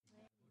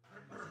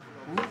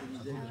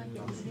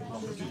Hello,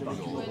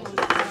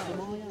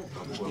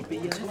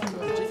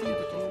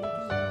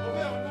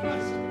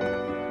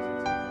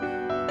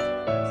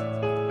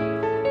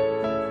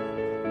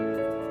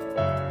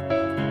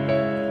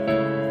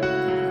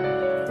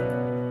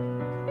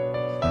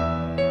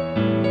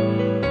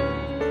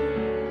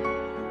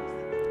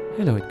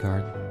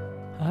 Edgar.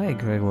 Hi,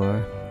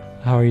 Gregor.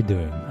 How are you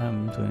doing?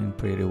 I'm doing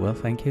pretty well,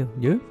 thank you.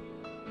 You?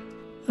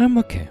 I'm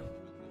okay.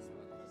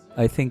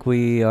 I think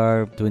we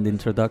are doing the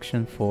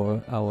introduction for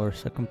our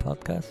second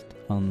podcast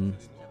on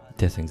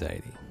Death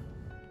anxiety.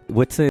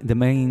 what's the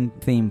main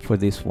theme for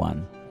this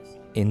one?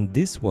 In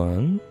this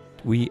one,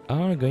 we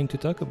are going to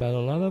talk about a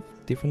lot of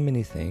different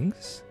many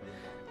things.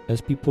 As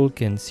people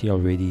can see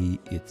already,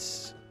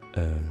 it's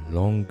a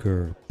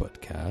longer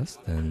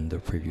podcast than the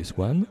previous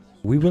one.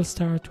 We will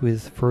start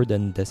with Freud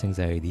and death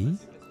anxiety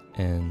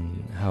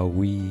and how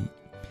we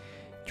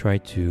try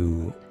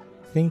to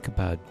think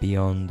about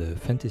beyond the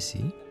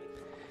fantasy.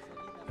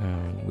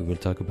 We will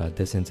talk about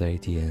death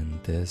anxiety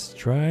and death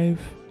drive.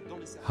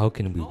 How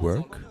can we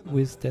work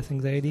with death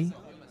anxiety?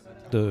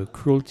 The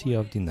cruelty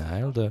of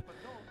denial,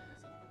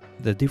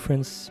 the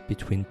difference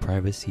between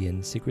privacy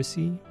and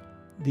secrecy,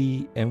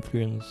 the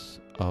influence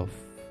of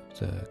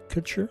the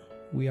culture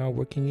we are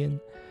working in,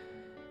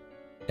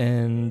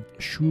 and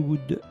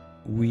should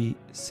we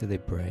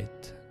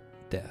celebrate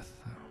death?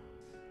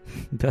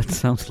 That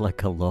sounds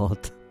like a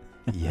lot.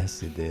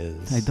 Yes, it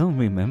is. I don't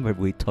remember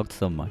we talked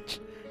so much.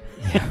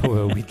 Yeah,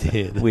 well, we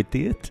did. We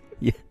did?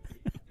 Yeah.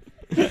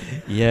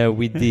 Yeah,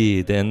 we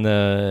did.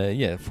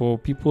 And for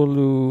people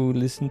who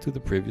listened to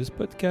the previous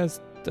podcast,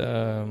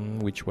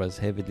 which was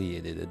heavily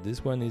edited,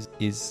 this one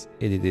is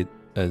edited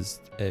as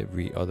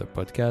every other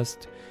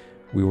podcast.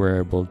 We were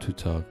able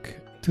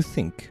to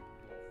think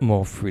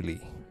more freely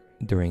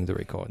during the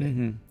recording.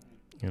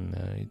 Mm-hmm. And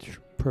it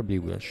probably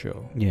will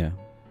show. Yeah.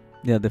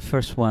 Yeah, the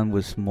first one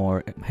was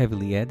more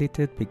heavily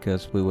edited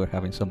because we were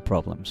having some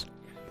problems.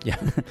 Yeah.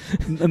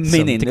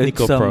 Meaning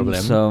technical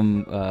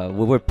problem.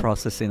 We were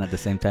processing at the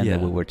same time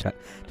that Yeah. we were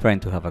trying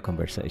to have a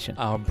conversation.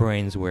 Our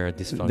brains were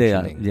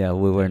dysfunctioning.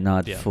 We were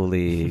not Yeah.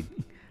 fully,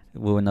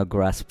 we were not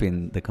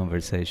grasping the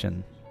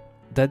conversation.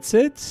 That's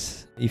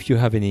it. If you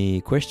have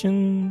any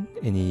question,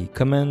 any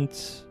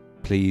comment,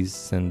 please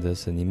send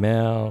us an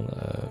email,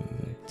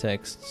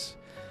 text,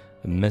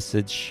 a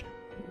message,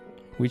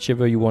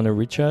 whichever you want to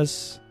reach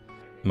us.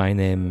 My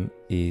name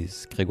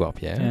is Grégoire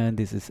Pierre. And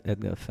this is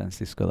Edgar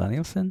Francisco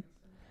Danielson.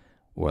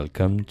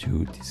 Welcome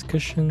to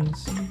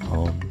Discussions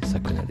on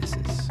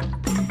Psychoanalysis.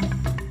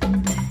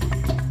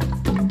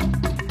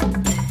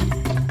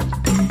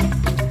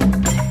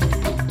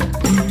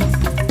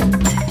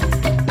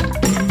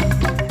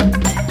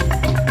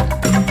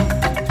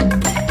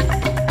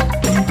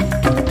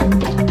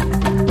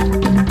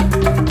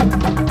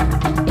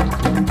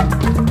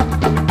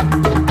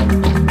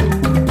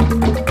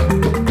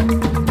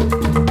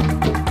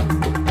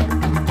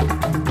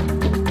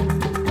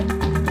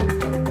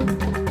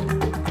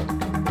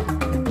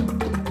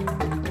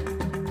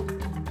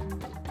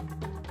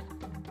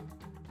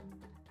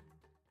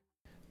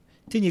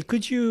 Daniel,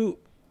 could you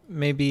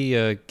maybe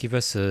give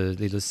us a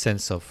little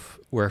sense of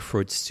where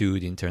Freud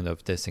stood in terms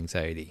of death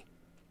anxiety?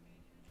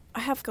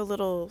 I have a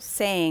little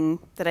saying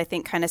that I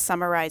think kind of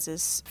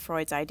summarizes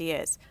Freud's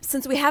ideas.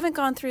 Since we haven't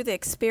gone through the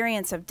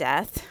experience of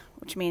death,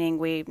 which meaning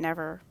we've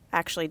never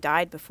actually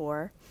died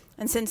before,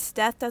 and since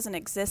death doesn't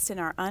exist in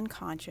our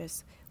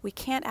unconscious, we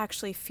can't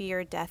actually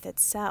fear death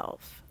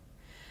itself.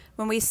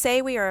 When we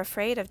say we are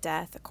afraid of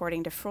death,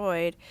 according to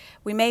Freud,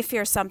 we may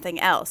fear something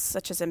else,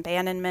 such as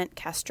abandonment,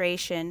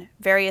 castration,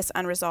 various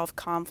unresolved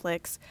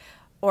conflicts,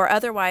 or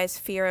otherwise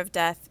fear of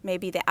death may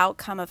be the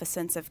outcome of a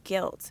sense of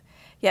guilt.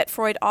 Yet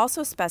Freud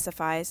also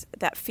specifies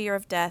that fear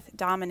of death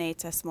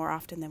dominates us more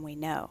often than we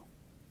know.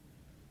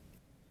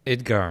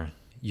 Edgar,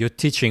 you're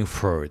teaching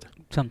Freud.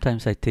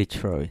 Sometimes I teach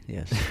Freud,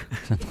 yes.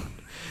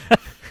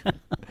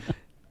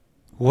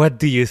 What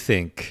do you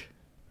think?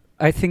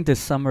 I think the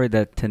summary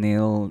that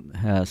Tenniel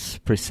has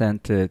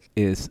presented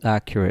is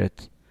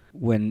accurate.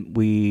 When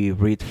we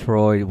read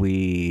Freud,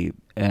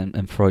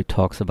 and Freud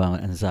talks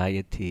about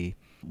anxiety,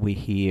 we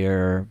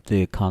hear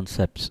the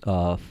concepts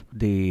of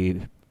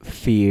the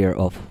fear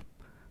of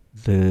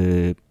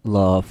the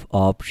love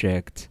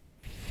object,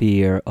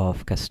 fear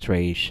of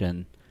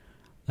castration.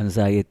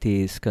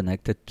 Anxiety is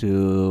connected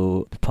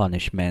to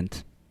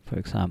punishment, for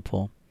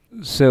example.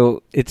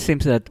 So it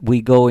seems that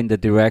we go in the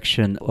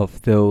direction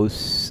of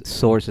those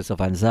sources of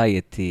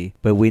anxiety,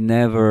 but we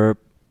never,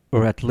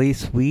 or at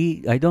least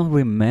I don't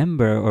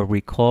remember or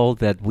recall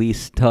that we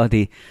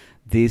study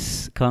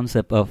this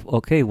concept of,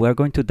 okay, we're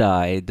going to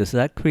die. Does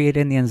that create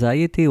any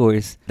anxiety, or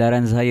is that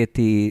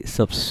anxiety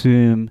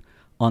subsumed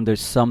under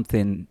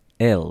something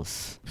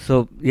else?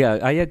 So yeah,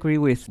 I agree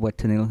with what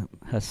Tenniel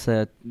has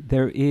said.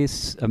 There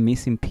is a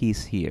missing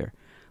piece here.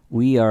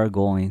 We are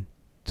going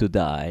to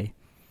die.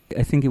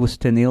 I think it was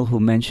Tenniel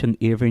who mentioned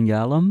Irving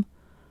Yalom.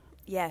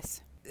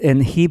 Yes.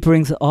 And he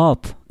brings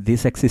up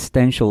this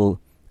existential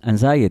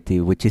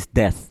anxiety, which is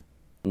death.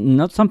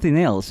 Not something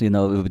else,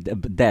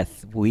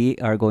 death. We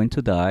are going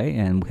to die,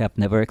 and we have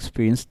never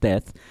experienced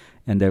death,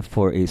 and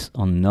therefore is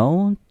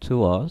unknown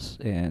to us,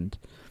 and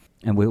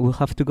we will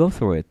have to go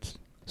through it.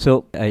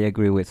 So I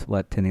agree with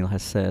what Tenniel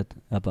has said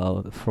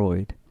about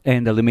Freud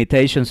and the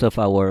limitations of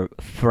our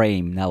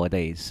frame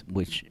nowadays,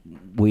 which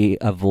we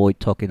avoid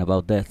talking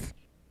about death.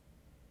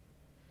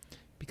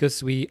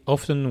 Because we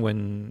often,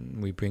 when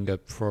we bring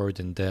up Freud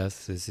and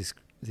death, there's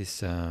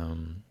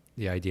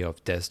the idea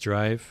of death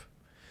drive.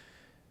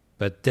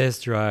 But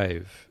death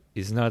drive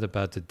is not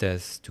about the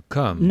death to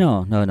come.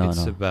 No.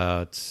 It's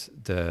about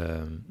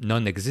the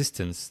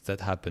non-existence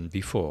that happened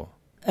before.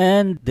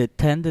 And the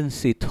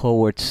tendency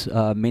towards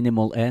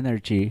minimal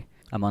energy,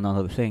 among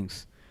other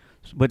things.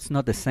 But it's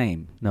not the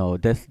same. No,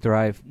 death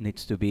drive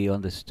needs to be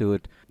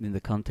understood in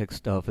the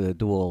context of the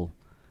dual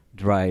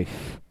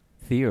drive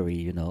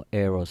theory,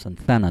 Eros and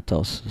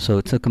Thanatos. So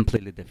it's a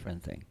completely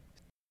different thing.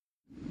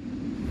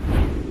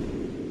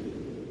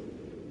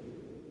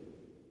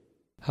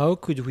 How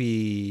could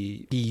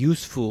we be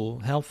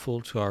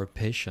helpful to our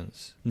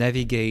patients,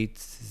 navigate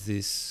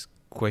this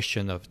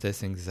question of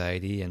death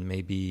anxiety,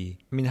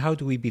 and how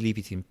do we believe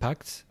it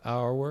impacts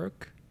our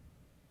work?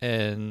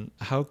 And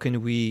how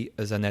can we,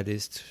 as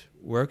analysts,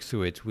 work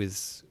through it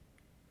with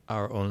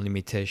our own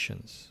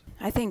limitations?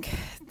 I think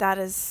that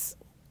is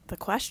the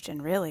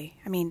question, really.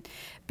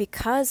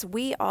 Because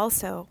we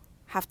also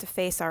have to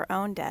face our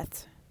own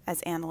death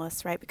as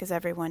analysts, right? Because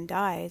everyone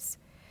dies.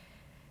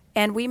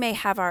 And we may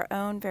have our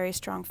own very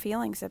strong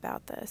feelings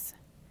about this.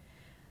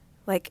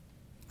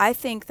 I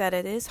think that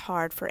it is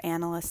hard for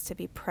analysts to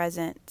be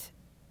present.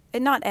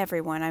 And not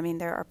everyone.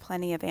 There are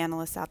plenty of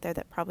analysts out there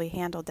that probably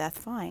handle death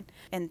fine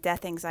and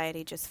death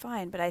anxiety just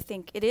fine. But I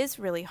think it is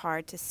really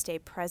hard to stay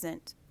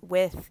present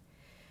with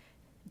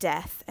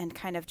death and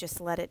kind of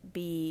just let it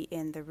be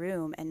in the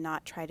room and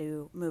not try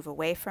to move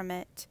away from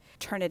it,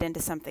 turn it into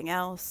something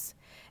else.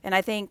 And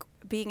I think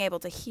being able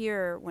to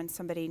hear when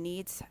somebody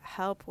needs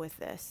help with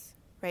this,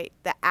 right,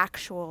 the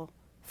actual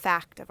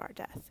fact of our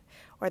death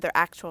or the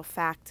actual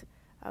fact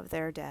of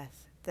their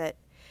death,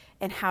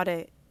 and how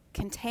to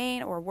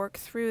contain or work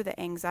through the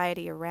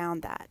anxiety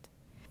around that.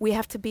 We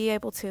have to be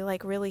able to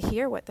really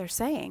hear what they're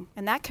saying.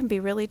 And that can be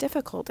really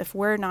difficult if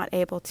we're not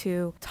able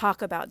to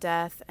talk about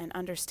death and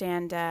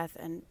understand death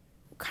and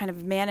kind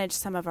of manage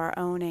some of our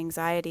own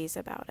anxieties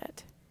about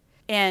it.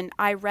 And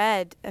I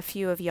read a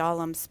few of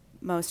Yalom's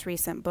most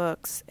recent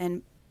books,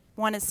 and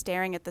one is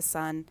Staring at the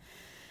Sun,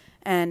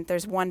 and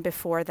there's one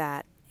before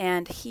that.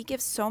 And he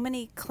gives so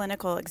many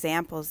clinical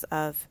examples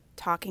of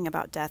talking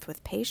about death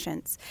with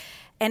patients.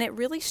 And it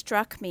really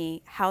struck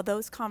me how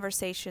those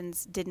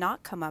conversations did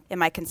not come up in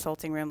my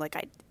consulting room.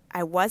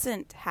 I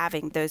wasn't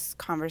having those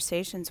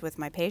conversations with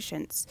my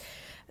patients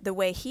the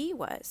way he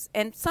was.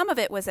 And some of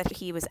it was that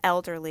he was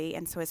elderly,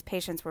 and so his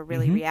patients were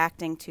really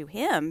reacting to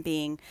him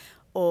being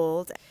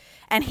old.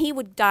 And he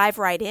would dive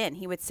right in.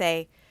 He would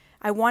say,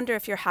 I wonder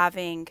if you're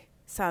having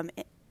some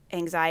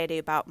anxiety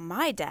about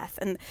my death.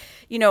 And,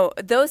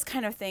 those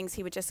kind of things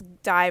he would just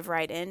dive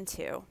right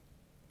into.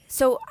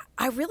 So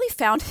I really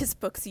found his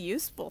books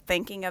useful,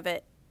 thinking of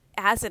it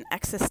as an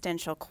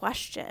existential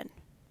question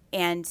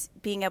and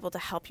being able to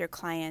help your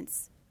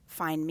clients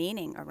find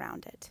meaning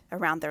around it,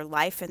 around their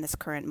life in this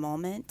current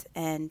moment,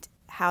 and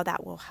how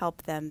that will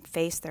help them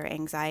face their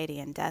anxiety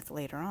and death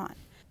later on.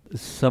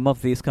 Some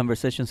of these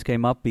conversations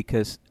came up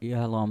because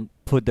Yalom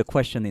put the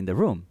question in the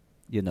room,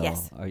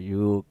 Yes. Are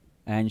you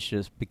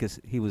anxious? Because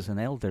he was an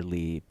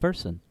elderly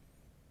person.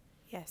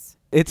 Yes.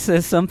 It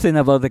says something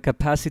about the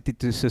capacity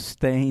to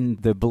sustain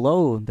the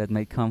blow that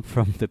may come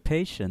from the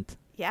patient.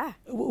 Yeah.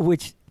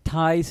 Which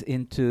ties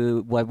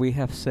into what we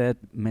have said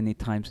many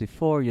times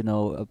before,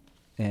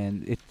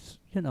 and it's,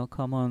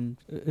 common.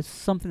 It's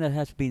something that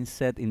has been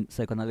said in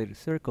psychoanalytic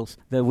circles,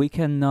 that we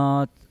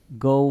cannot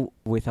go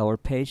with our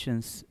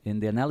patients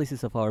in the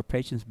analysis of our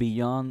patients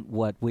beyond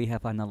what we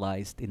have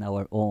analyzed in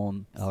our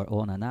own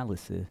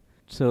analysis.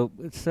 So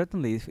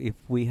certainly if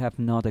we have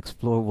not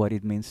explored what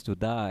it means to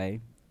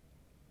die,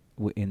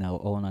 in our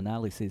own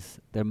analysis,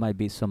 there might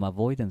be some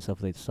avoidance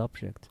of the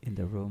subject in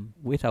the room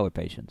with our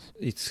patients.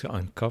 It's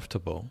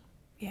uncomfortable.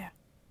 Yeah.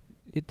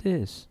 It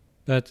is.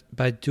 But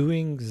by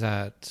doing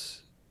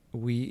that,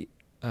 we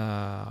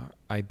are,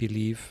 I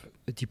believe,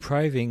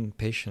 depriving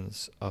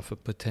patients of a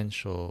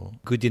potential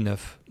good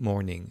enough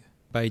morning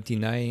by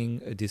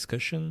denying a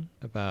discussion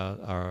about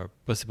our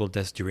possible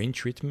death during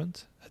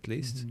treatment, at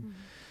least. Mm-hmm.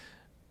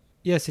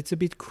 Yes, it's a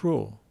bit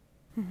cruel.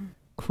 Mm-hmm.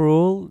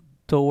 Cruel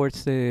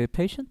towards the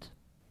patient?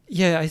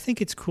 Yeah, I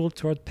think it's cruel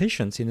toward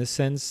patients in the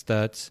sense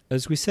that,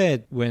 as we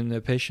said, when a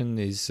patient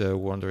is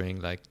wondering,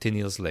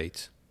 Tenniel's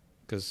late,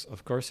 because,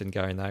 of course, and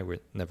Gary and I were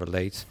never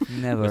late.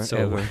 Never,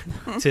 ever.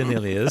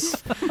 Tenniel is.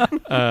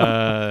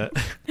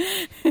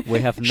 We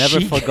have never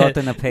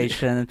forgotten a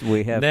patient.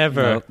 We have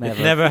never. No,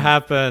 never. It never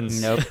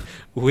happens. Nope.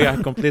 We are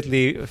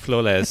completely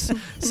flawless.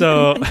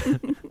 So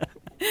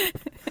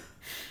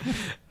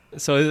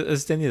So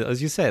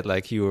as you said,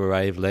 like you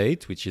arrive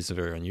late, which is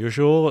very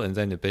unusual, and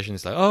then the patient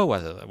is like, "Oh,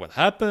 what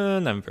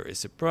happened? I'm very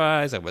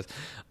surprised. I was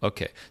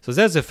okay." So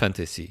there's the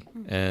fantasy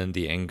and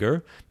the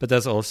anger, but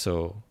there's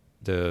also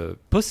the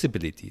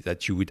possibility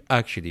that you would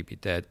actually be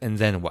dead, and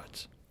then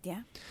what?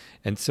 Yeah.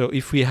 And so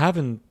if we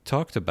haven't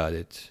talked about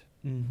it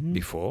Mm-hmm.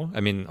 before, I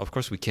mean, of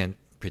course, we can't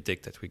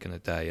predict that we're going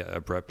to die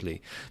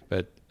abruptly,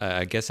 but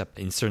I guess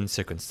in certain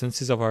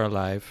circumstances of our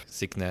life,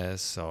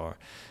 sickness or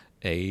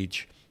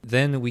age,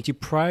 then we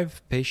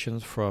deprive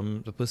patients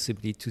from the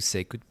possibility to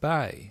say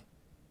goodbye,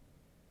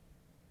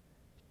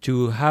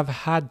 to have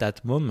had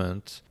that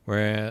moment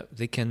where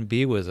they can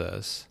be with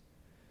us.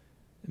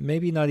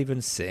 Maybe not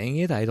even saying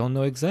it, I don't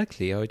know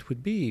exactly how it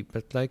would be,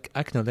 but like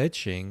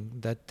acknowledging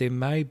that there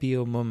might be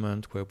a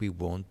moment where we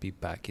won't be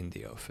back in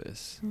the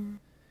office.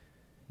 Mm-hmm.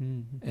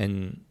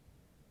 And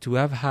to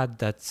have had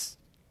that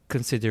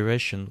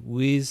consideration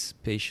with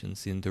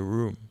patients in the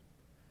room.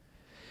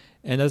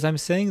 And as I'm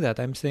saying that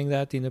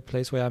in a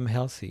place where I'm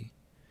healthy.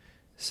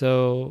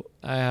 So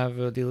I have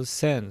a little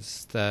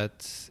sense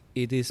that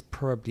it is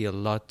probably a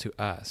lot to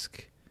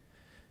ask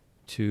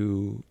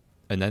to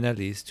an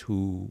analyst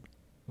who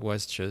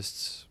was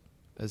just,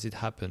 as it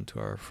happened to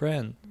our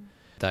friend,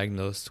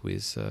 diagnosed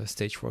with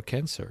stage 4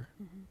 cancer,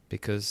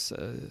 because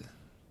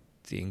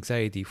the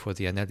anxiety for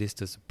the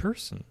analyst as a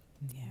person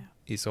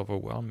is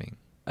overwhelming.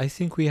 I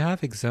think we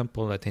have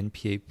example at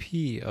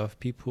NPAP of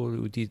people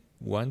who did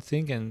one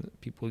thing and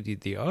people who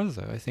did the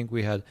other. I think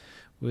we had,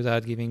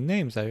 without giving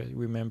names, I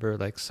remember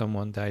like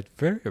someone died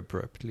very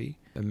abruptly,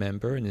 a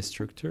member, an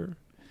instructor,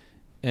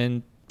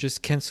 and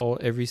just canceled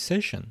every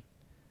session.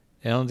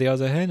 And on the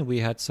other hand, we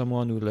had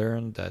someone who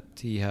learned that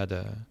he had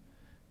a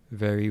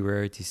very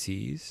rare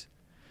disease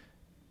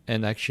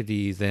and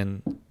actually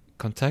then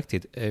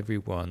contacted every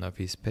one of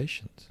his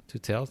patients to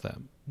tell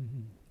them.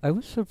 Mm-hmm. I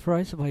was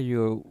surprised by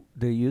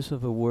the use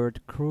of the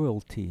word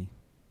cruelty.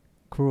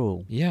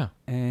 Cruel. Yeah.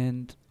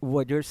 And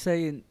what you're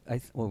saying,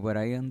 what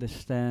I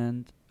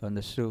understood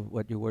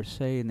what you were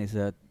saying is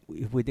that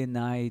if we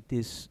deny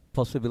this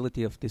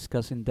possibility of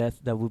discussing death,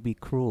 that would be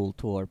cruel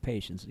to our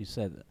patients. You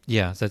said that.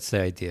 Yeah, that's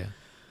the idea.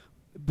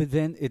 But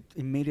then it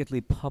immediately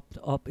popped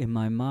up in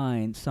my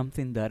mind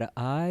something that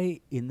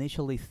I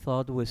initially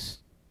thought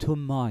was too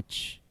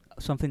much,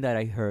 something that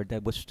I heard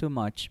that was too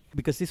much.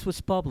 Because this was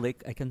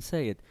public, I can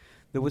say it.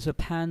 There was a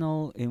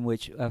panel in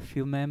which a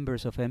few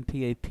members of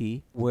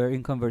NPAP were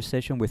in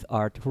conversation with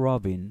Art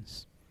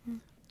Robbins,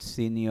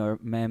 senior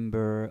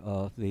member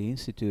of the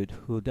Institute,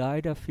 who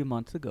died a few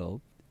months ago.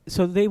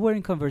 So they were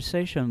in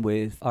conversation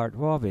with Art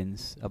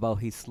Robbins about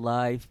his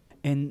life.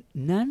 And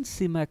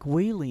Nancy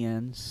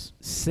McWilliams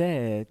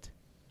said,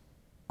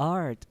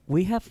 Art,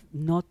 we have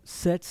not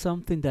said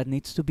something that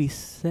needs to be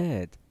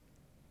said.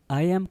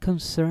 I am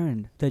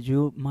concerned that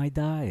you might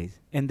die.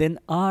 And then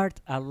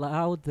Art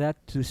allowed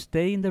that to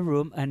stay in the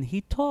room, and he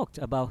talked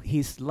about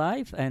his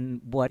life and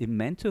what it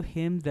meant to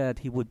him that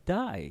he would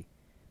die.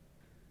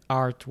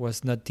 Art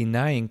was not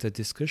denying the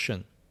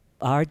discussion.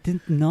 Art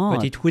did not.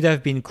 But it would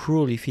have been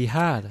cruel if he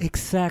had.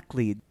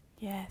 Exactly.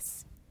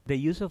 Yes. The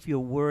use of your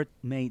word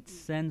made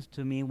sense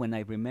to me when I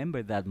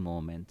remember that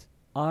moment.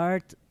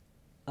 Art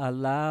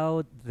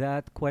allowed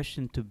that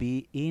question to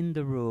be in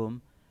the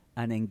room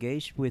and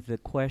engaged with the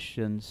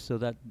questions so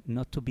that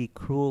not to be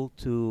cruel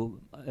to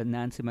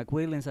Nancy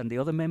McWilliams and the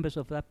other members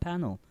of that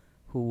panel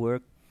who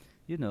were,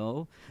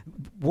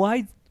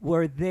 why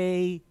were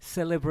they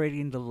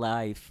celebrating the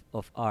life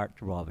of Art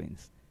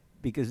Robbins?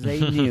 Because they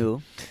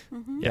knew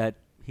that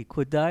he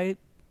could die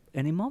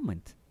any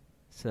moment.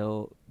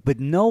 So, but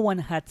no one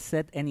had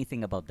said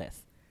anything about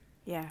death.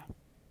 Yeah.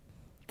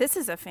 This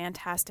is a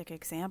fantastic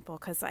example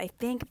because I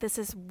think this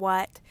is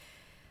what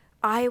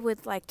I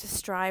would like to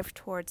strive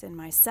towards in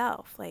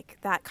myself, like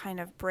that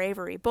kind of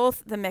bravery,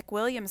 both the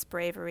McWilliams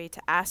bravery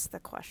to ask the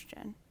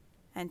question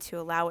and to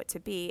allow it to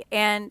be,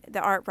 and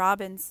the Art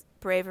Robbins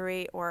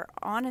bravery or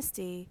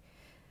honesty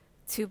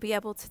to be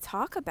able to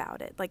talk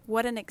about it. Like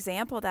what an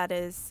example that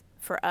is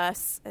for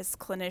us as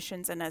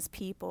clinicians and as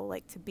people,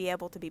 like to be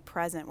able to be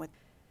present with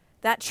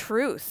that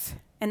truth.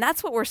 And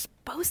that's what we're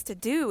supposed to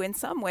do in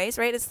some ways,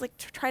 right? It's like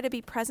to try to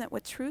be present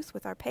with truth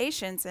with our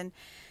patients. And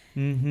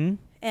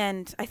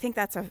and I think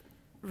that's a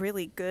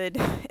really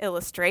good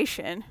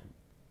illustration.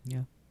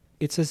 Yeah.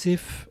 It's as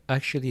if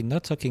actually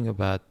not talking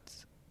about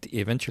the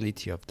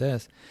eventuality of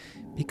death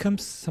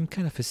becomes some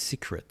kind of a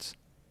secret.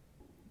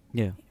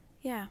 Yeah.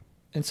 Yeah.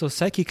 And so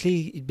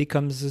psychically it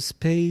becomes a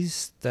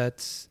space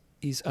that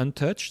is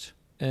untouched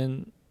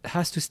and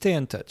has to stay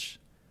untouched.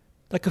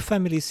 Like a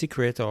family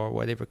secret or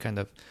whatever kind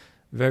of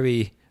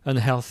very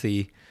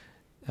unhealthy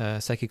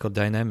psychical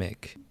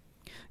dynamic.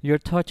 You're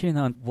touching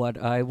on what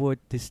I would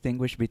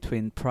distinguish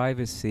between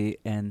privacy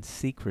and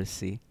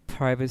secrecy.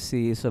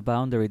 Privacy is a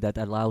boundary that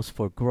allows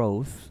for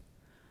growth,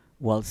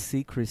 while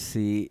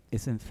secrecy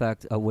is in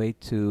fact a way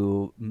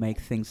to make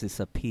things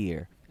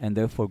disappear, and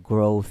therefore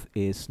growth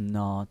is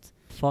not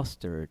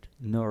fostered,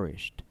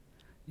 nourished.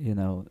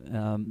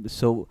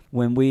 So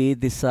when we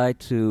decide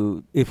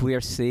if we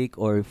are sick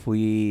or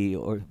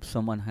or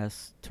someone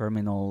has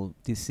terminal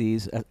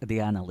disease, the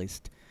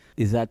analyst,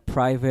 is that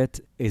private?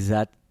 Is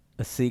that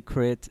a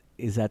secret?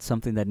 Is that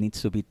something that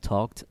needs to be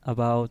talked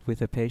about with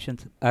the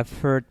patient?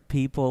 I've heard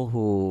people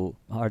who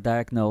are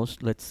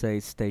diagnosed, let's say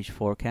stage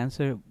 4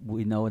 cancer.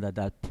 We know that at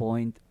that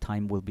point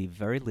time will be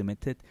very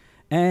limited,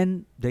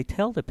 and they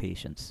tell the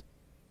patients,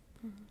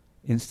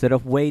 instead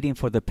of waiting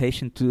for the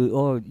patient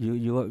to,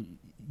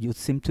 you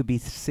seem to be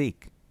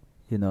sick,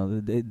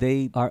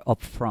 they are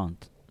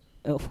upfront.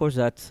 Of course,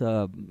 that's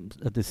a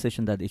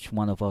decision that each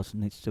one of us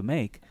needs to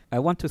make. I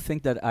want to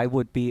think that I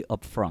would be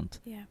upfront.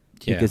 Yeah.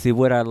 Because it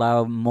would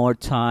allow more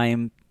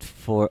time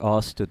for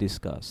us to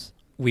discuss.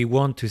 We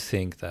want to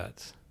think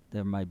that.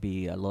 There might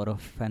be a lot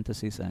of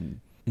fantasies and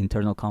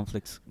internal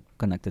conflicts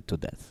connected to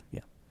death.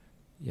 Yeah.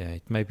 Yeah,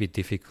 it might be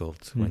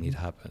difficult when it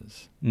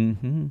happens.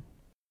 Mm-hmm.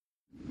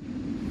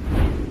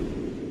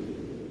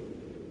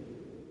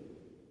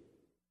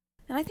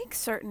 And I think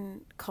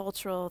certain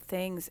cultural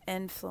things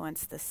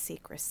influence the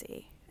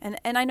secrecy.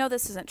 And I know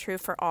this isn't true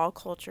for all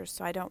cultures,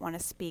 so I don't want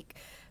to speak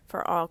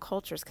for all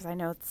cultures because I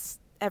know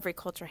every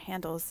culture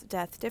handles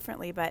death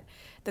differently. But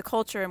the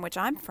culture in which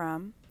I'm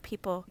from,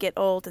 people get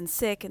old and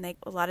sick, and a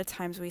lot of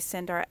times we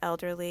send our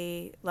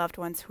elderly loved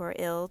ones who are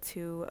ill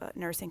to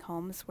nursing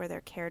homes where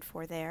they're cared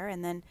for there,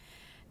 and then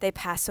they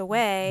pass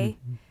away,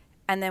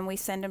 and then we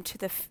send them to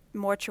the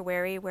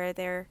mortuary where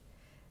they're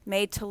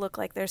made to look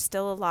like they're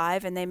still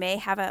alive, and they may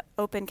have an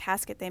open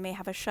casket, they may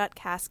have a shut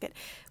casket.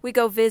 We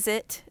go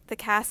visit the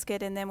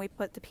casket, and then we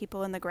put the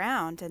people in the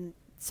ground. And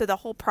so the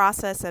whole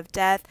process of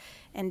death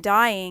and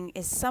dying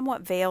is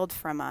somewhat veiled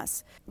from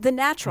us. The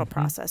natural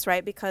process,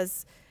 right?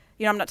 Because,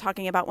 I'm not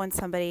talking about when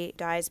somebody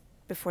dies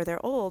before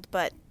they're old,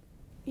 but,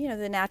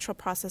 the natural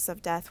process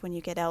of death when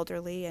you get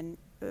elderly and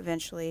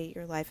eventually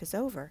your life is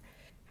over.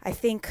 I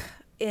think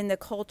in the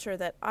culture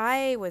that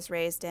I was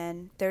raised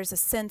in, there's a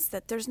sense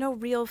that there's no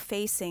real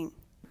facing.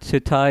 To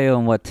tie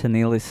on what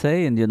Tennille is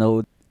saying,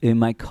 in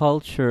my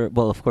culture,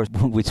 well, of course,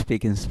 we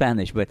speak in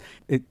Spanish, but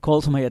it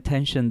calls my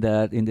attention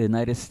that in the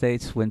United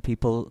States, when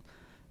people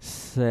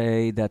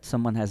say that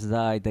someone has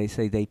died, they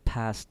say they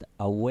passed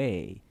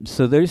away.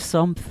 So there's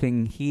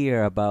something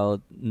here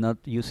about not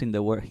using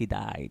the word he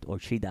died, or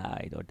she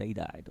died, or they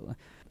died.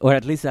 Or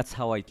at least that's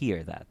how I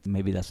hear that.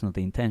 Maybe that's not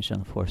the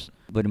intention, of course.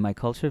 But in my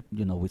culture,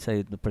 we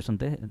say the person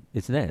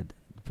is dead.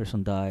 The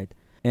person died.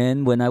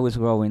 And when I was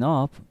growing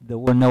up, there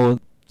were no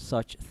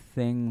such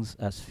things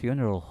as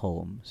funeral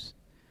homes.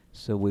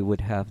 So we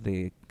would have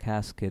the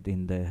casket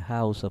in the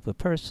house of the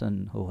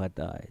person who had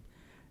died.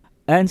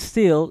 And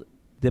still,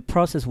 the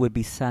process would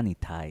be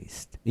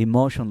sanitized,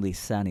 emotionally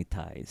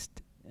sanitized.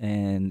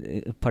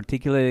 And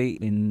particularly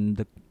in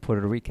the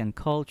Puerto Rican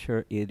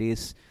culture, it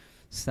is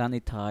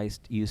sanitized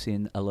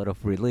using a lot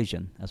of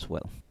religion as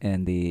well.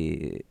 And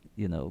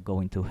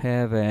going to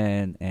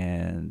heaven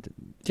and...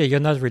 Yeah, you're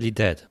not really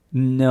dead.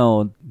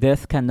 No,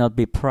 death cannot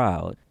be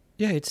proud.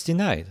 Yeah, it's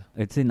denied.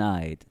 It's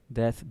denied.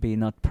 Death be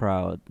not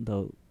proud,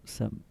 though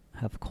some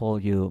have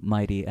called you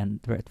mighty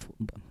and dreadful.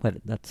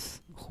 But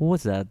that's... Who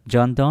was that?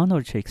 John Donne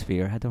or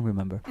Shakespeare? I don't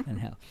remember.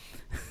 Anyhow.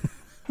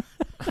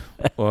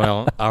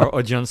 Well, our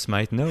audience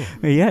might know.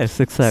 Yes,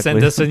 exactly.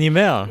 Send us an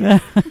email.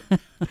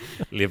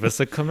 Leave us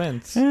a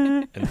comment.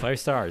 And 5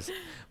 stars.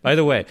 By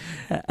the way,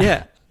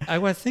 I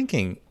was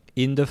thinking,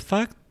 in the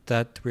fact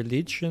that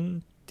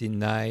religion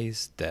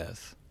denies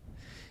death,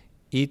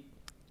 it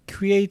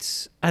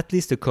creates at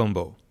least a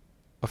combo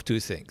of 2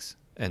 things,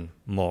 and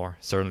more,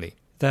 certainly.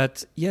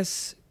 That,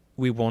 yes,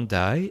 we won't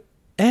die,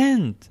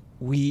 and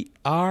we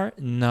are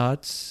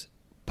not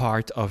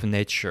part of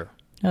nature.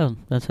 Oh,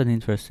 that's an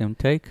interesting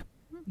take.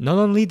 Not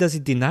only does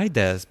it deny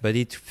death, but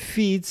it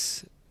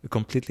feeds a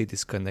completely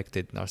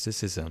disconnected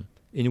narcissism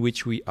in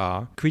which we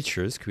are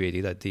creatures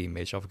created at the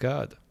image of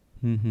God.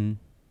 Mm-hmm.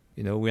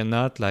 We're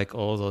not like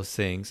all those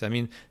things. I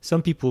mean,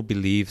 some people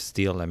believe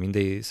still. I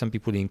mean, some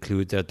people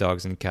include their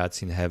dogs and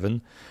cats in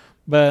heaven.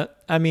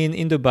 But, I mean,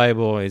 in the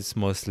Bible, it's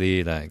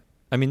mostly like,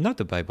 not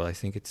the Bible. I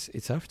think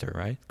it's after,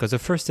 right? Because the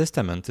First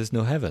Testament, there's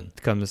no heaven.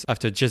 It comes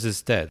after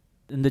Jesus' death.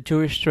 In the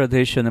Jewish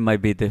tradition, it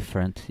might be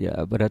different,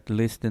 yeah. But at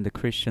least in the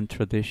Christian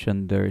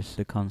tradition, there's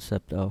the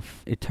concept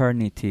of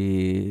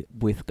eternity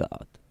with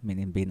God,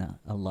 meaning being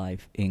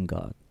alive in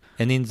God.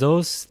 And in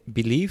those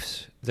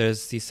beliefs,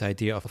 there's this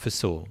idea of a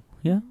soul.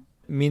 Yeah.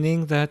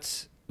 Meaning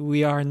that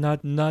we are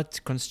not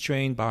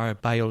constrained by our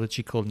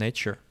biological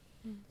nature.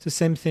 It's the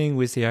same thing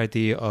with the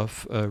idea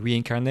of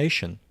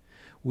reincarnation.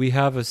 We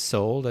have a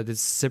soul that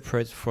is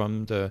separate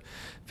from the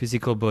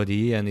physical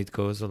body, and it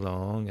goes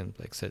along, and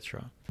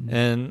etc.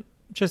 And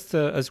just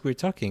as we're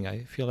talking,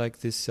 I feel like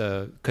this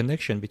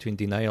connection between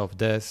denial of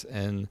death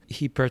and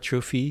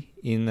hypertrophy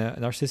in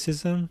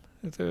narcissism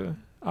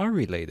are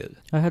related.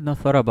 I had not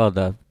thought about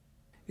that.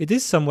 It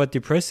is somewhat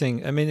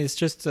depressing. I mean, it's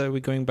just we're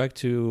going back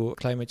to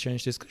climate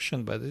change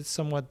discussion, but it's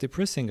somewhat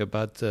depressing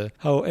about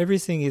how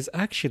everything is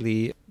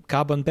actually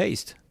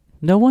carbon-based.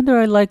 No wonder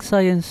I like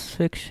science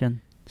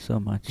fiction so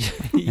much.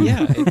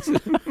 Yeah.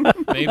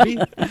 maybe.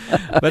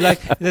 But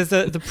like there's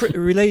the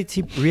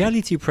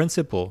reality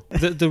principle,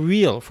 the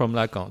real from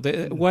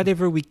Lacan.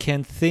 Whatever we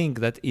can think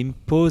that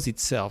impose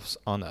itself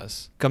on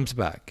us comes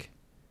back.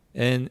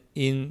 And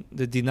in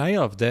the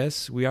denial of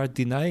death, we are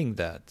denying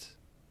that.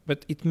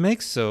 But it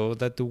makes so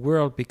that the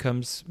world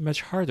becomes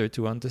much harder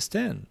to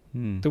understand.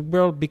 The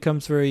world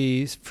becomes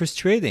very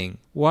frustrating.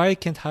 Why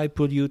can't I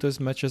pollute as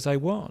much as I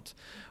want?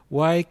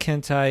 Why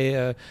can't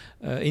I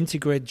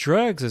integrate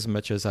drugs as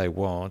much as I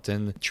want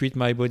and treat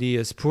my body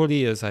as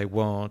poorly as I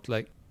want?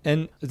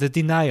 And the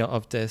denial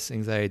of death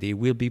anxiety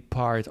will be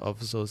part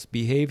of those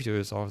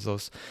behaviors or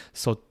those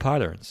thought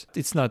patterns.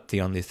 It's not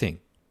the only thing.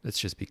 Let's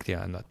just be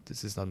clear.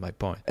 This is not my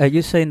point. Are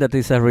you saying that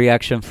it's a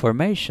reaction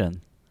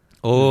formation?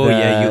 Oh,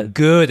 yeah, you're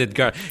good,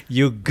 Edgar.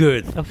 You're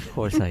good. Of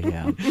course I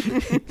am.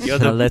 You're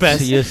the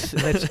best.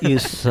 Let's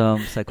use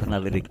some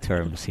psychoanalytic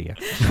terms here.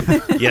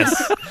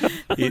 Yes,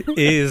 it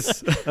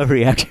is a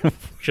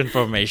reaction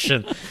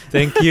formation.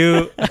 Thank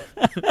you.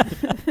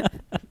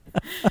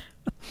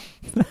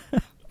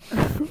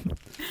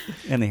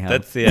 Anyhow.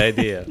 That's the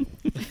idea.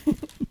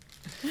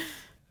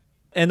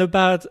 And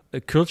about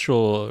a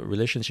cultural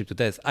relationship to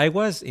death, I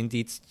was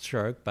indeed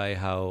struck by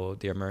how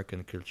the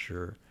American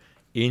culture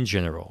in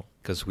general,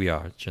 because we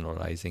are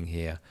generalizing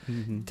here,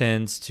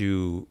 tends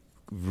to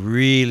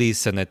really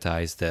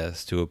sanitize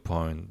death to a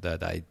point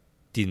that I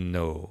didn't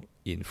know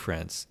in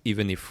France,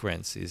 even if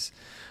France is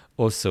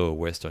also a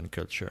Western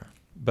culture.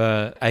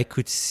 But I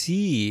could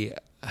see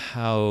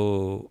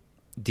how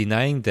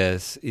denying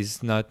death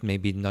is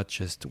maybe not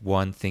just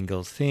one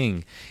single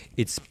thing.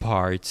 It's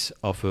part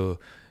of a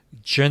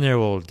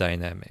general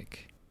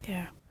dynamic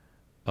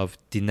of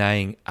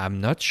denying, I'm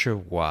not sure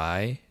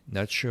why,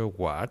 not sure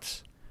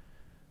what,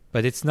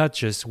 but it's not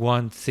just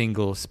one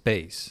single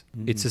space.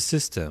 It's a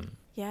system.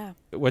 Yeah.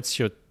 What's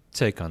your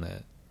take on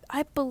it?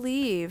 I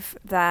believe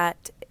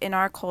that in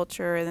our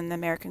culture, in the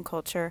American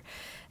culture,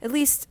 at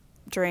least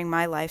during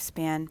my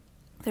lifespan,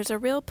 there's a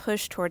real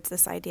push towards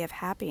this idea of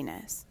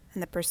happiness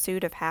and the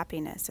pursuit of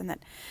happiness, and that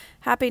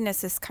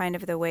happiness is kind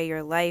of the way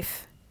your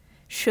life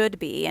should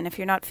be. And if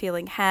you're not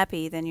feeling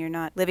happy, then you're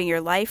not living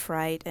your life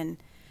right. And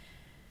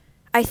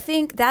I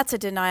think that's a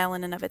denial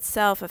in and of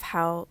itself of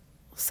how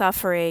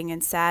suffering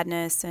and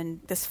sadness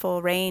and this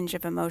full range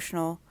of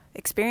emotional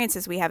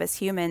experiences we have as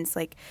humans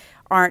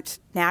aren't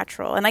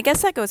natural. And I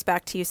guess that goes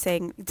back to you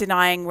saying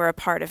denying we're a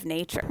part of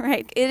nature,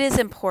 right? It is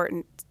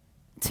important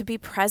to be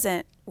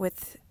present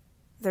with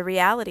the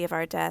reality of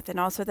our death, and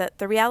also that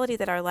the reality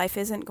that our life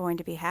isn't going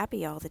to be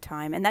happy all the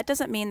time. And that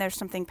doesn't mean there's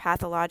something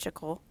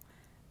pathological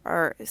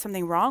or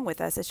something wrong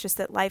with us. It's just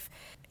that life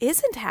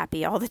isn't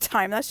happy all the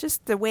time. That's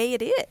just the way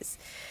it is.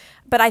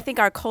 But I think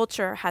our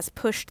culture has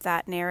pushed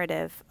that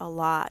narrative a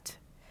lot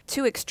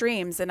to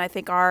extremes, and I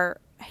think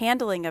our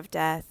handling of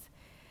death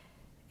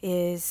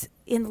is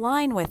in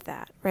line with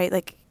that, right?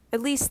 At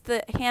least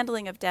the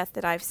handling of death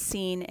that I've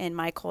seen in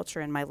my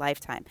culture in my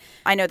lifetime.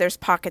 I know there's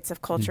pockets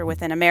of culture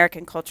within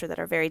American culture that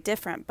are very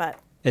different, but...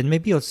 And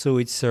maybe also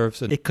it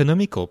serves an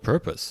economical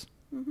purpose.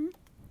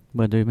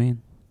 What do you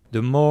mean?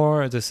 The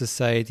more the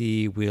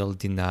society will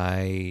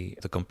deny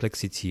the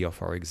complexity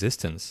of our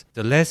existence,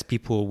 the less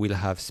people will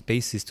have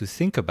spaces to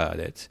think about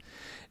it.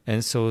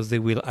 And so they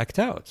will act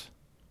out.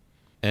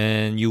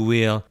 And you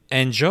will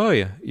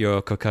enjoy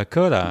your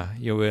Coca-Cola.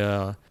 You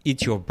will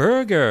eat your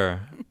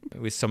burger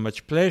with so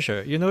much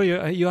pleasure.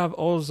 You have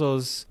all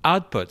those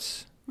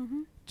outputs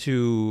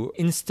to,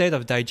 instead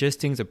of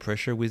digesting the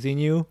pressure within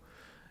you,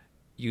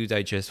 you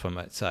digest from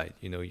outside.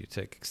 You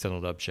take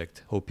external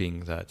object,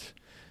 hoping that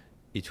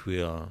it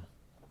will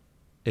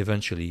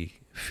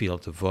eventually fill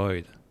the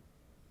void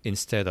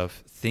instead of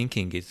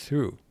thinking it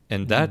through.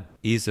 And that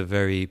is a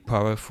very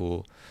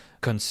powerful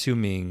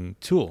consuming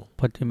tool.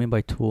 What do you mean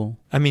by tool?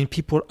 I mean,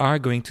 people are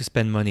going to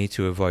spend money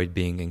to avoid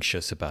being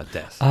anxious about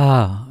death.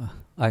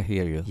 I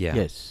hear you.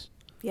 Yeah.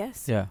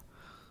 Yes. Yeah.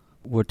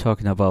 We're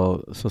talking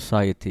about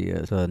society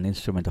as an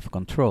instrument of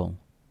control.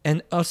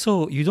 And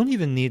also, you don't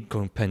even need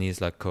companies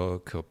like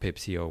Coke or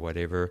Pepsi or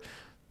whatever.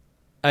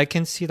 I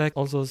can see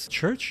all those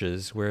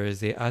churches where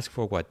they ask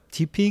for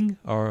tipping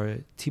or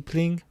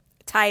tippling?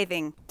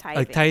 Tithing.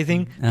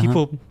 Tithing.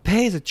 People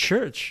pay the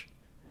church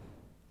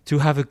to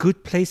have a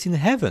good place in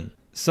heaven.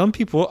 Some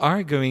people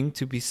are going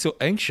to be so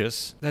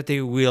anxious that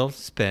they will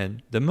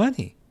spend the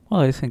money.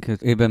 Well, I think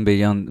even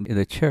beyond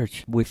the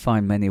church, we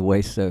find many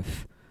ways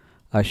of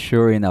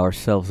assuring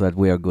ourselves that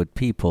we are good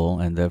people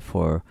and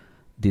therefore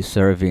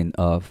deserving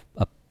of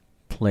a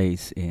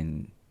place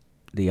in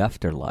the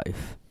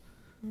afterlife.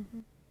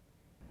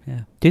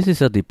 Yeah. This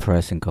is a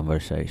depressing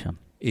conversation.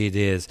 It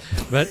is.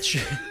 But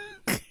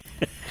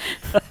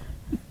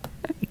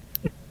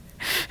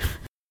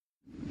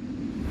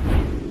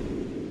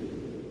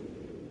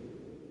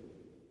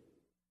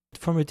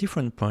from a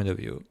different point of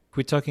view,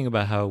 we're talking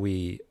about how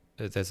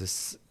there's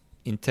this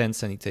intense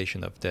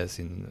sanitation of death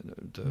in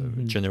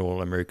the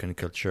general American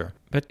culture.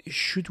 But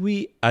should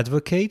we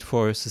advocate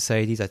for a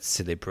society that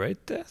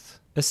celebrates death?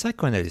 A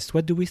psychoanalyst,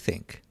 what do we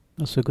think?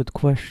 That's a good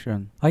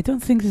question. I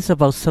don't think it's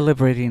about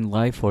celebrating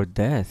life or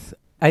death.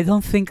 I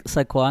don't think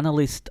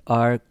psychoanalysts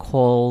are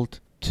called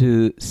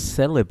to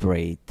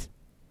celebrate.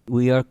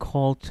 We are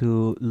called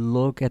to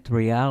look at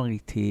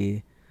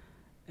reality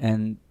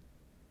and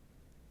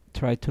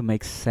try to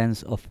make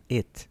sense of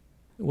it.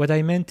 What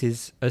I meant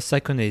is, a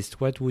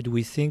psychoanalyst, what would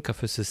we think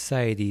of a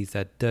society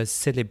that does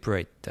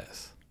celebrate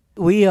death?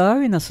 We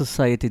are in a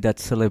society that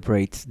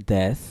celebrates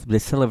death.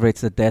 It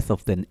celebrates the death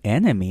of the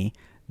enemy,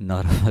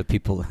 not of the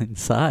people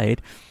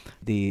inside.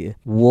 The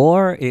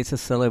war is a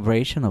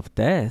celebration of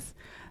death,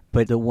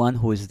 but the one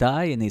who is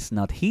dying is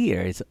not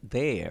here, it's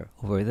there,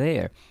 over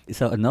there.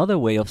 It's another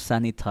way of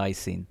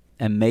sanitizing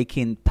and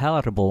making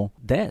palatable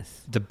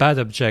death. The bad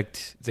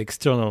object, the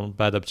external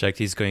bad object,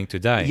 is going to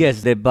die.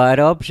 Yes, the bad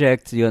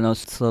object,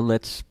 so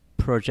let's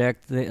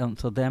project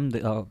onto them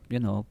the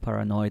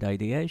paranoid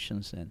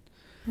ideations and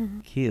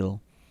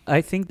kill.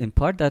 I think in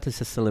part that is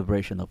a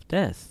celebration of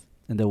death.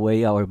 And the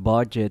way our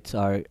budgets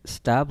are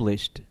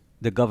established,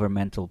 the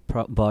governmental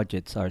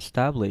budgets are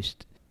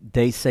established,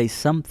 they say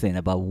something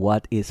about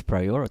what is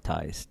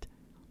prioritized.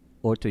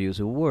 Or to use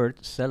a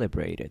word,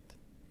 celebrated.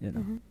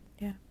 Mm-hmm.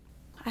 Yeah.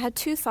 I had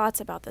two thoughts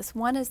about this.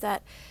 One is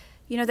that,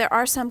 there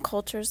are some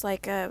cultures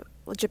like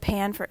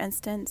Japan, for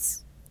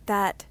instance,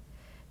 that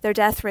their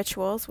death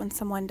rituals when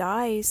someone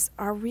dies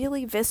are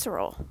really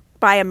visceral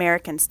by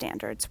American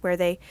standards, where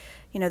they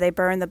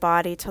burn the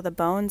body till the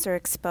bones are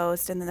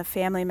exposed, and then the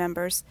family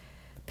members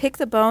pick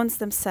the bones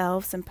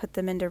themselves and put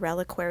them into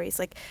reliquaries.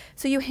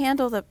 So you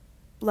handle the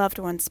loved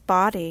one's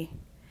body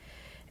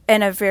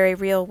in a very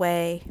real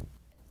way.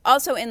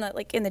 Also, in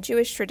the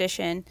Jewish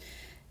tradition,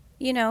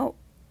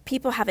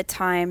 people have a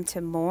time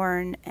to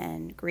mourn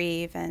and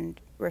grieve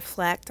and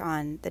reflect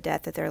on the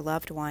death of their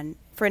loved one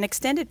for an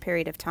extended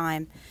period of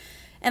time.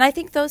 And I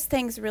think those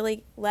things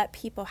really let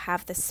people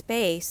have the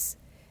space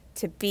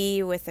to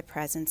be with the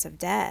presence of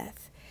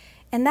death.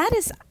 And that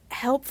is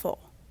helpful.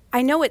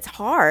 I know it's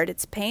hard,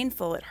 it's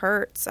painful, it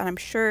hurts, and I'm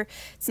sure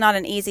it's not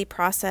an easy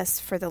process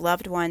for the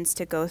loved ones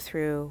to go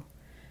through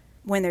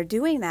when they're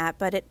doing that,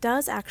 but it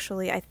does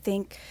actually, I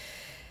think,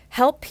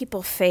 help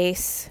people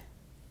face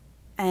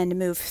and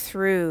move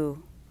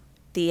through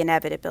the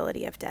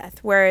inevitability of death.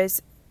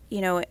 Whereas,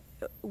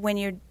 when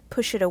you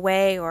push it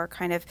away or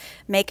kind of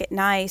make it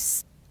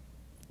nice,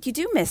 you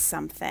do miss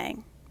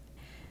something.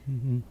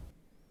 Mm-hmm.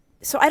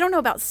 So I don't know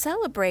about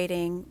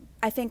celebrating.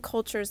 I think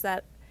cultures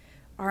that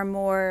are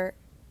more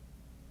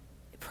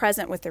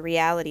present with the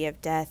reality of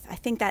death, I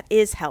think that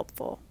is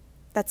helpful.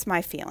 That's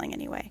my feeling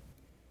anyway.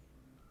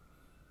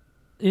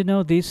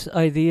 This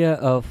idea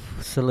of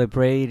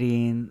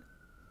celebrating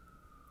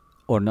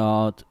or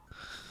not,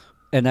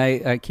 and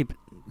I keep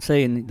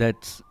saying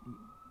that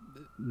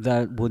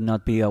would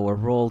not be our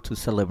role to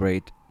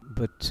celebrate,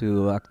 but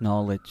to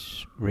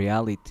acknowledge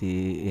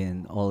reality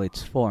in all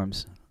its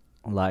forms,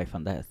 life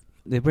and death.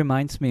 It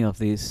reminds me of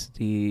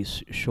the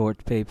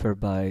short paper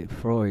by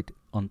Freud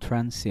on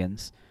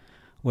transience,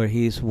 where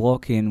he's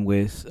walking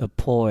with a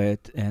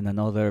poet and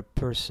another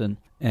person,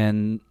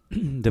 and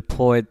the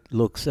poet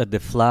looks at the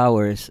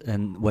flowers,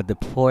 and what the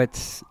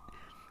poets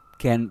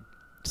can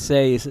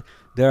say is,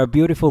 they are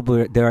beautiful,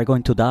 but they are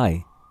going to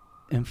die.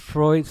 And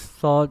Freud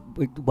thought,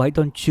 why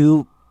don't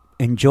you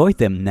enjoy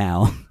them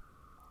now?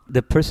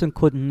 The person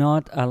could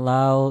not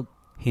allow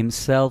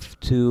himself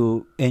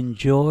to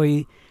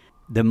enjoy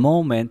the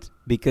moment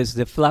because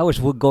the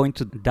flowers were going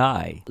to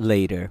die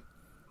later.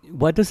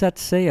 What does that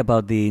say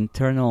about the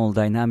internal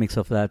dynamics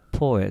of that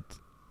poet?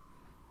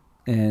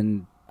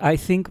 And I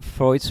think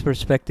Freud's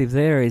perspective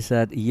there is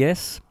that,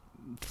 yes,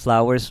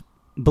 flowers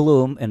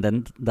bloom and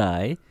then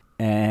die,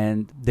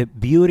 and the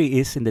beauty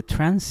is in the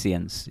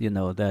transience,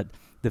 that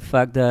the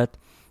fact that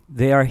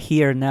they are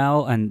here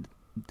now and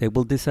they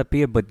will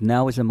disappear, but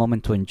now is the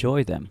moment to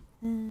enjoy them.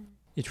 Mm.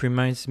 It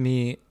reminds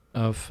me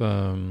of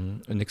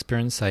an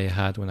experience I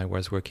had when I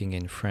was working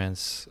in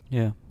France.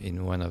 Yeah.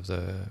 In one of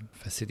the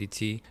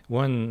facility.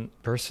 One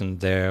person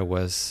there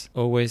was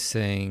always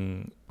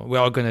saying, we're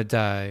all going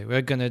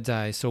to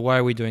die, so why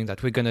are we doing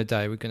that? We're going to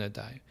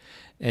die.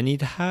 And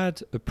it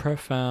had a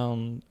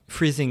profound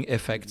freezing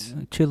effect.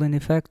 Chilling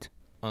effect?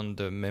 On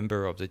the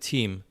member of the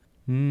team.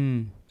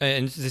 Mm.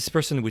 And this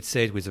person would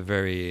say it with a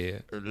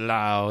very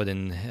loud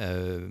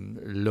and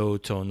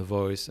low-tone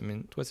voice. I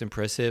mean, it was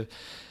impressive.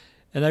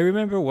 And I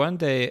remember one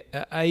day,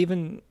 I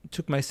even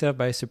took myself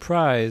by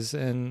surprise,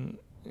 and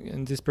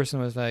this person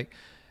was like,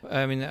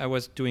 I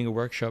was doing a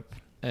workshop,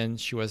 and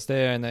she was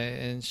there,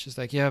 and she's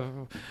like, yeah,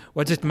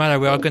 what does it matter?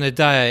 We're all going to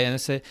die. And I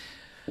say,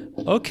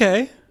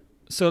 okay,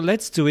 so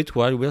let's do it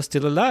while we're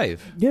still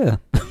alive. Yeah.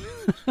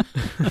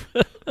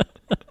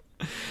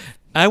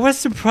 I was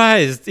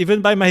surprised,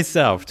 even by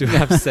myself, to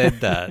have said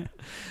that.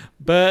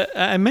 But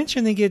I'm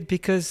mentioning it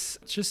because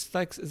just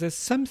like there's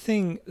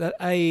something that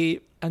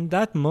in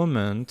that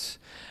moment,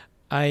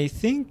 I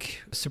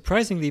think,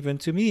 surprisingly even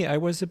to me, I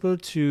was able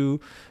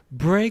to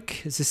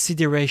break the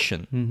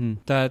sideration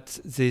that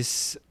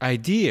this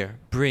idea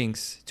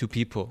brings to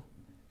people.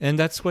 And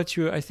that's what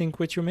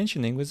you're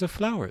mentioning with the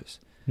flowers.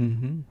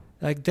 Mm-hmm.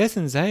 Like death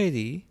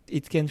anxiety,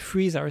 it can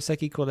freeze our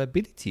psychical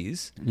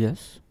abilities.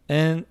 Yes.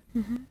 And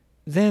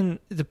then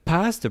the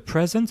past, the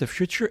present, the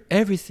future,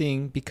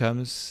 everything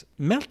becomes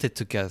melted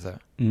together.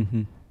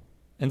 Mm-hmm.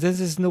 And then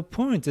there's no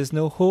point, there's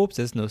no hope,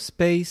 there's no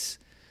space.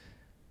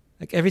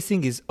 Like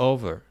everything is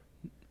over.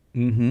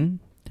 Mm-hmm.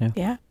 Yeah.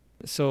 Yeah.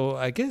 So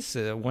I guess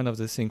one of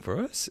the things for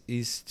us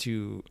is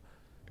to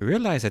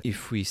realize that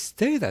if we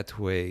stay that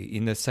way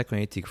in a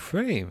psychoanalytic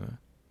frame,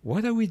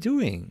 what are we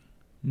doing?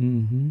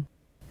 Mm-hmm.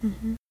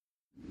 Mm-hmm.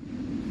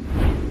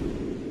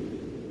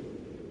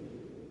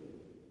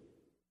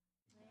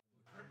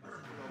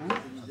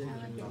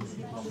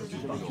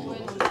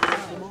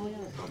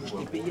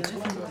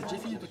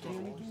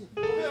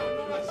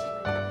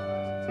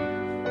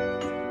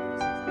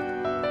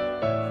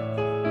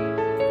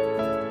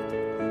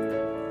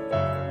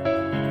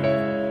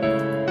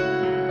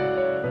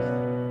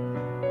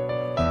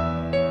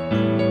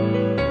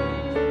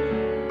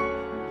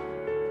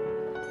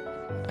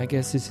 I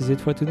guess this is it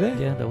for today.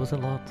 Yeah, that was a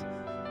lot.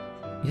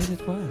 Yes,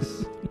 it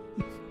was.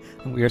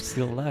 We are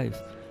still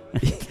alive.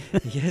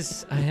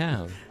 Yes, I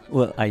am.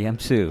 Well, I am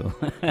too.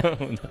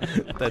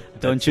 That,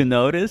 Don't you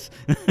notice?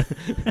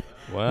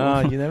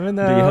 well, you never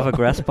know. Do you have a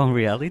grasp on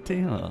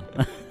reality? Or?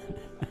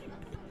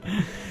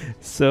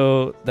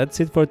 So that's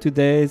it for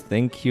today.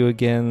 Thank you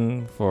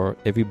again for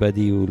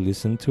everybody who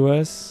listened to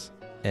us.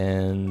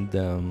 And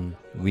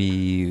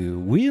we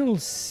will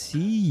see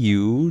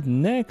you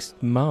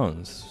next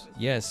month.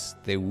 Yes,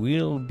 there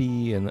will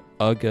be an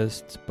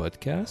August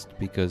podcast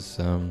because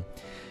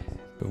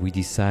we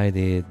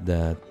decided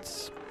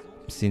that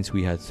since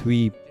we had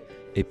 3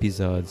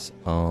 episodes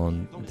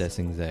on death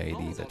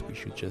anxiety, that we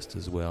should just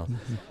as well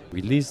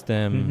release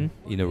them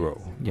in a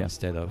row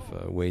instead of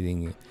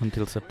waiting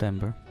until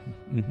September.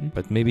 Mm-hmm.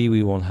 But maybe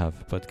we won't have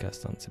a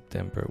podcast on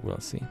September. We'll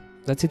see.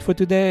 That's it for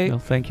today. Well,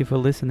 thank you for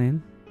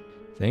listening.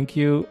 Thank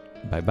you.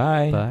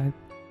 Bye-bye. Bye.